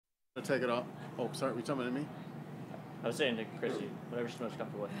Take it off. Oh, sorry. Were you talking to me? I was saying to Cristie, whatever she's most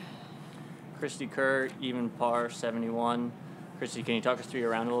comfortable with. Cristie Kerr, even par, 71. Cristie, can you talk us through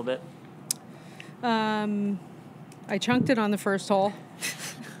your round a little bit? I chunked it on the first hole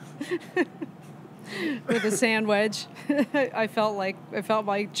with a sand wedge. I felt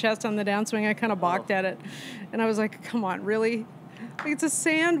my chest on the downswing. I kind of balked at it, and I was like, "Come on, really? Like, it's a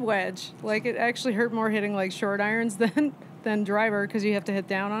sand wedge. Like, it actually hurt more hitting like short irons than driver because you have to hit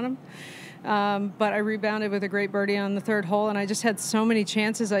down on them." But I rebounded with a great birdie on the third hole, and I just had so many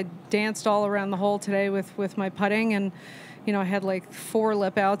chances. I danced all around the hole today with my putting, and I had like 4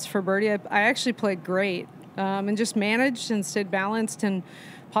 lip outs for birdie. I actually played great and just managed and stayed balanced and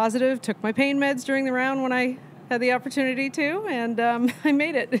positive. Took my pain meds during the round when I had the opportunity to, and I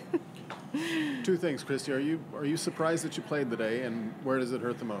made it. 2 things, Cristie. Are you surprised that you played today, and where does it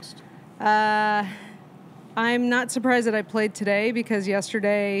hurt the most? I'm not surprised that I played today because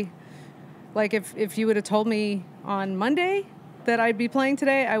yesterday, like if you would have told me on Monday that I'd be playing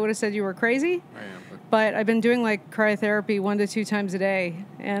today, I would have said you were crazy. I am. But I've been doing like cryotherapy 1 to 2 times a day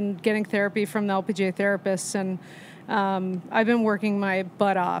and getting therapy from the LPGA therapists. And I've been working my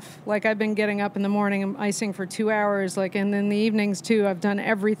butt off. Like, I've been getting up in the morning and icing for 2 hours. Like, and in the evenings too, I've done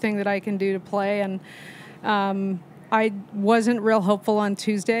everything that I can do to play. And I wasn't real hopeful on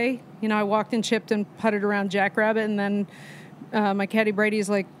Tuesday. I walked and chipped and putted around Jackrabbit, and then my caddy Brady's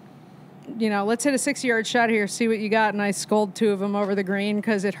like, let's hit a 60-yard shot here, see what you got. And I scolded 2 of them over the green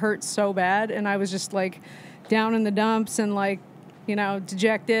because it hurt so bad. And I was just like down in the dumps and like,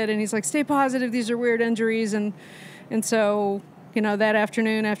 dejected. And he's like, stay positive. These are weird injuries. And so, that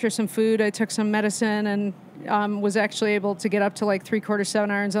afternoon after some food, I took some medicine and was actually able to get up to like 3/4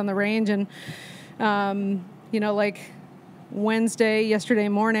 7 irons on the range. And, like yesterday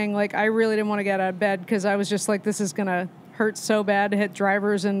morning, like I really didn't want to get out of bed because I was just like, this is going to hurt so bad to hit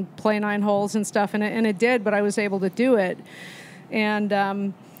drivers and play 9 holes and stuff. And it did, but I was able to do it. And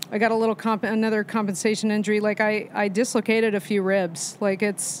I got a little another compensation injury. Like I dislocated a few ribs. Like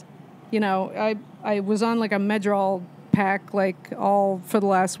it's, I was on like a Medrol pack like all for the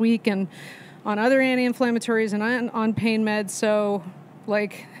last week and on other anti-inflammatories and on pain meds. So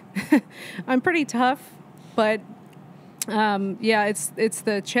like I'm pretty tough, but it's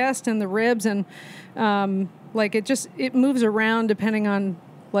the chest and the ribs and like it moves around depending on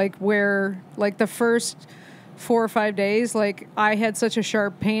like where, like the first 4 or 5 days, like I had such a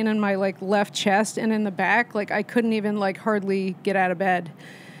sharp pain in my like left chest and in the back, like I couldn't even like hardly get out of bed.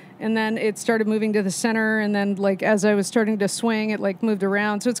 And then it started moving to the center, and then like as I was starting to swing, it like moved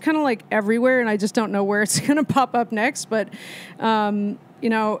around. So it's kind of like everywhere, and I just don't know where it's going to pop up next. But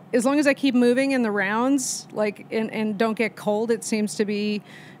as long as I keep moving in the rounds, like and don't get cold, it seems to be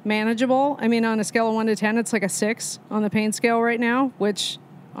manageable. I mean, on a scale of 1 to 10, it's like a 6 on the pain scale right now, which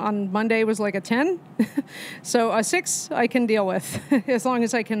on Monday was like a 10. So a 6 I can deal with as long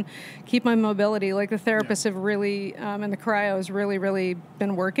as I can keep my mobility. Like the therapists have really, and the cryo has really, really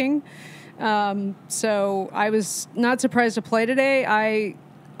been working. So I was not surprised to play today.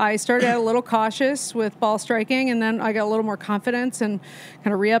 I started out a little cautious with ball striking, and then I got a little more confidence and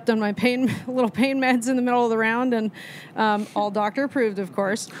kind of re-upped on my little pain meds in the middle of the round, and all doctor approved, of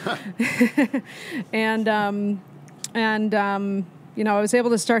course. I was able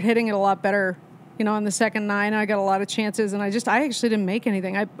to start hitting it a lot better. On the second 9, I got a lot of chances, and I actually didn't make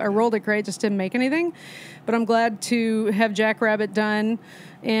anything. I rolled it great, just didn't make anything. But I'm glad to have Jackrabbit done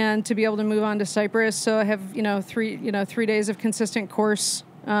and to be able to move on to Cyprus. So I have, 3 days of consistent course,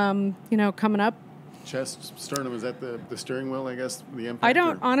 coming up. Chest, sternum, is that the steering wheel, I guess, the impact?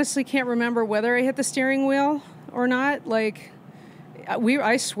 I honestly can't remember whether I hit the steering wheel or not. Like,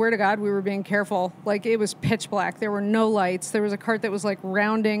 I swear to God, we were being careful. Like, it was pitch black. There were no lights. There was a cart that was like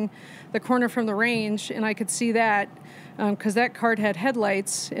rounding the corner from the range, and I could see that because that cart had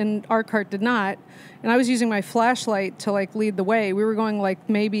headlights and our cart did not. And I was using my flashlight to like lead the way. We were going like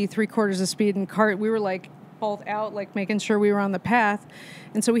maybe 3/4 of speed in cart. We were like both out, like making sure we were on the path.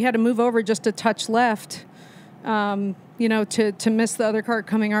 And so we had to move over just a touch left, to miss the other cart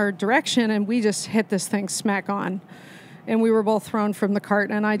coming our direction. And we just hit this thing smack on. And we were both thrown from the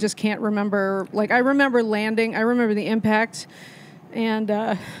cart, and I just can't remember. Like, I remember landing. I remember the impact, and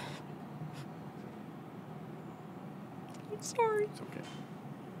I'm sorry. It's okay.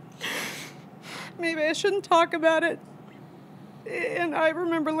 Maybe I shouldn't talk about it. And I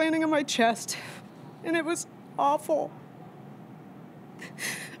remember landing on my chest, and it was awful.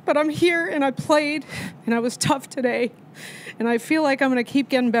 But I'm here, and I played, and I was tough today, and I feel like I'm going to keep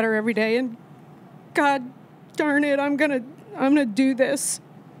getting better every day. And God darn it, I'm gonna do this.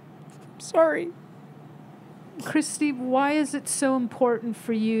 Sorry. Cristie, why is it so important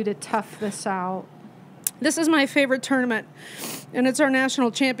for you to tough this out? This is my favorite tournament, and it's our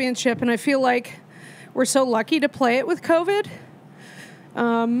national championship, and I feel like we're so lucky to play it with COVID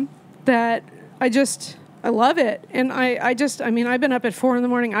that I love it. And I've been up at 4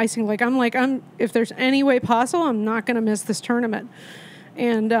 a.m. icing. If there's any way possible, I'm not going to miss this tournament.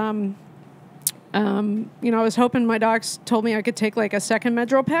 And, I was hoping my docs told me I could take like a second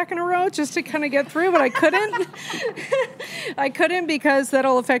Medrol pack in a row just to kind of get through, but I couldn't. I couldn't because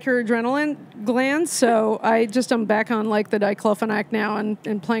that'll affect your adrenaline glands. So I'm back on like the diclofenac now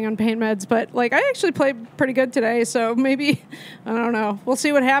and playing on pain meds. But like I actually played pretty good today, so maybe I don't know. We'll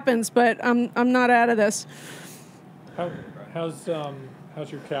see what happens, but I'm not out of this. How's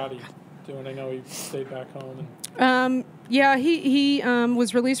your caddy doing? I know he stayed back home. He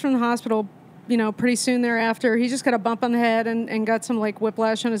was released from the hospital, pretty soon thereafter. He just got a bump on the head and got some like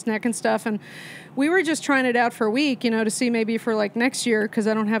whiplash on his neck and stuff. And we were just trying it out for a week, to see maybe for like next year, because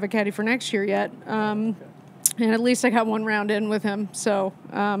I don't have a caddy for next year yet. And at least I got one round in with him. So,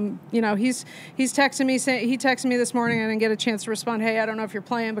 he's texting me. He texted me this morning. I didn't get a chance to respond. Hey, I don't know if you're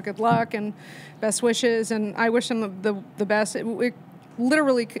playing, but good luck and best wishes. And I wish him the best. It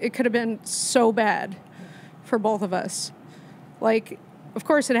literally, it could have been so bad for both of us. Like, of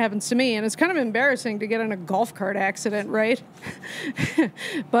course it happens to me, and it's kind of embarrassing to get in a golf cart accident, right?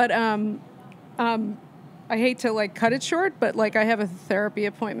 But I hate to like cut it short, but like I have a therapy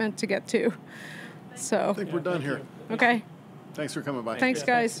appointment to get to. So I think we're done here. Okay. Thanks for coming by. Thanks,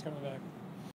 guys. Thanks for coming back.